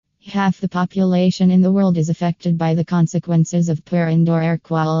Half the population in the world is affected by the consequences of poor indoor air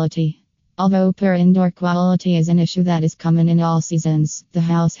quality. Although poor indoor quality is an issue that is common in all seasons, the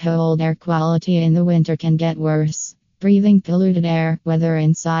household air quality in the winter can get worse. Breathing polluted air, whether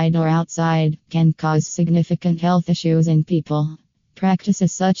inside or outside, can cause significant health issues in people.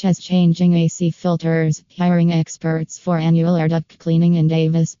 Practices such as changing AC filters, hiring experts for annual air duct cleaning and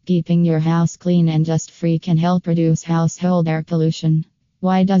Davis, keeping your house clean and dust-free can help reduce household air pollution.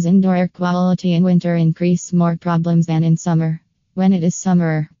 Why does indoor air quality in winter increase more problems than in summer? When it is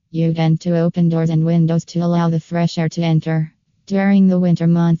summer, you tend to open doors and windows to allow the fresh air to enter. During the winter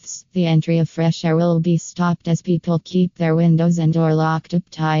months, the entry of fresh air will be stopped as people keep their windows and door locked up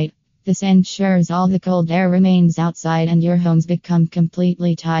tight. This ensures all the cold air remains outside and your homes become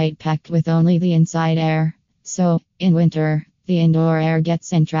completely tight packed with only the inside air. So, in winter, the indoor air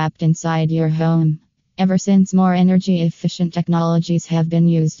gets entrapped inside your home. Ever since more energy efficient technologies have been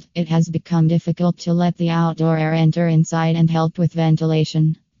used, it has become difficult to let the outdoor air enter inside and help with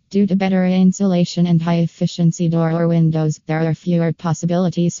ventilation. Due to better insulation and high efficiency door or windows, there are fewer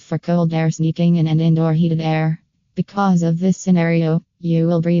possibilities for cold air sneaking in and indoor heated air. Because of this scenario, you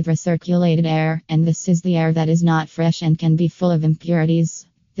will breathe recirculated air, and this is the air that is not fresh and can be full of impurities.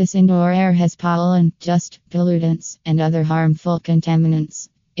 This indoor air has pollen, dust, pollutants, and other harmful contaminants.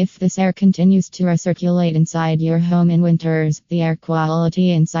 If this air continues to recirculate inside your home in winters, the air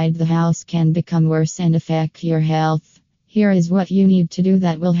quality inside the house can become worse and affect your health. Here is what you need to do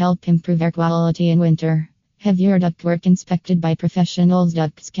that will help improve air quality in winter. Have your ductwork inspected by professionals.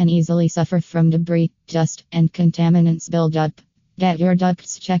 Ducts can easily suffer from debris, dust, and contaminants buildup. Get your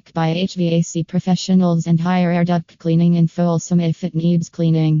ducts checked by HVAC professionals and hire air duct cleaning in Folsom if it needs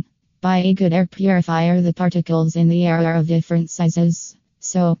cleaning. Buy a good air purifier. The particles in the air are of different sizes,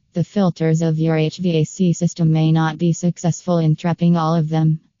 so the filters of your HVAC system may not be successful in trapping all of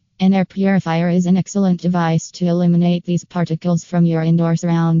them. An air purifier is an excellent device to eliminate these particles from your indoor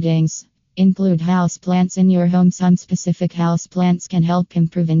surroundings. Include houseplants in your home. Some specific houseplants can help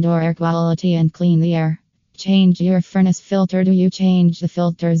improve indoor air quality and clean the air. Change your furnace filter. Do you change the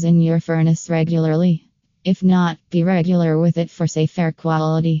filters in your furnace regularly? If not, be regular with it for safe air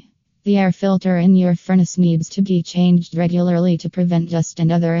quality. The air filter in your furnace needs to be changed regularly to prevent dust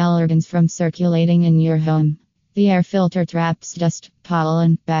and other allergens from circulating in your home. The air filter traps dust,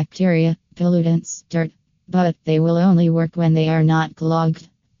 pollen, bacteria, pollutants, dirt, but they will only work when they are not clogged.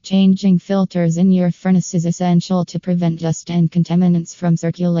 Changing filters in your furnace is essential to prevent dust and contaminants from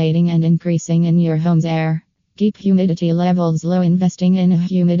circulating and increasing in your home's air. Keep humidity levels low. Investing in a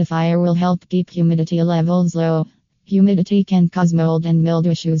humidifier will help keep humidity levels low. Humidity can cause mold and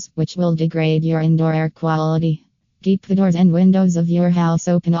mildew issues, which will degrade your indoor air quality. Keep the doors and windows of your house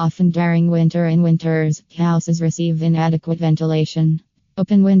open often during winter. In winters, houses receive inadequate ventilation.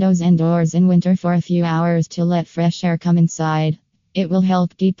 Open windows and doors in winter for a few hours to let fresh air come inside. It will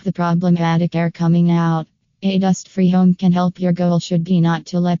help keep the problematic air coming out. A dust-free home can help. Your goal should be not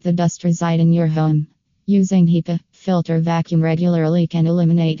to let the dust reside in your home. Using HEPA filter vacuum regularly can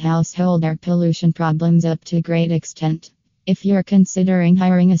eliminate household air pollution problems up to a great extent. If you're considering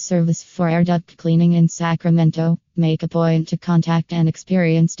hiring a service for air duct cleaning in Sacramento, make a point to contact an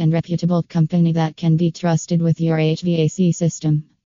experienced and reputable company that can be trusted with your HVAC system.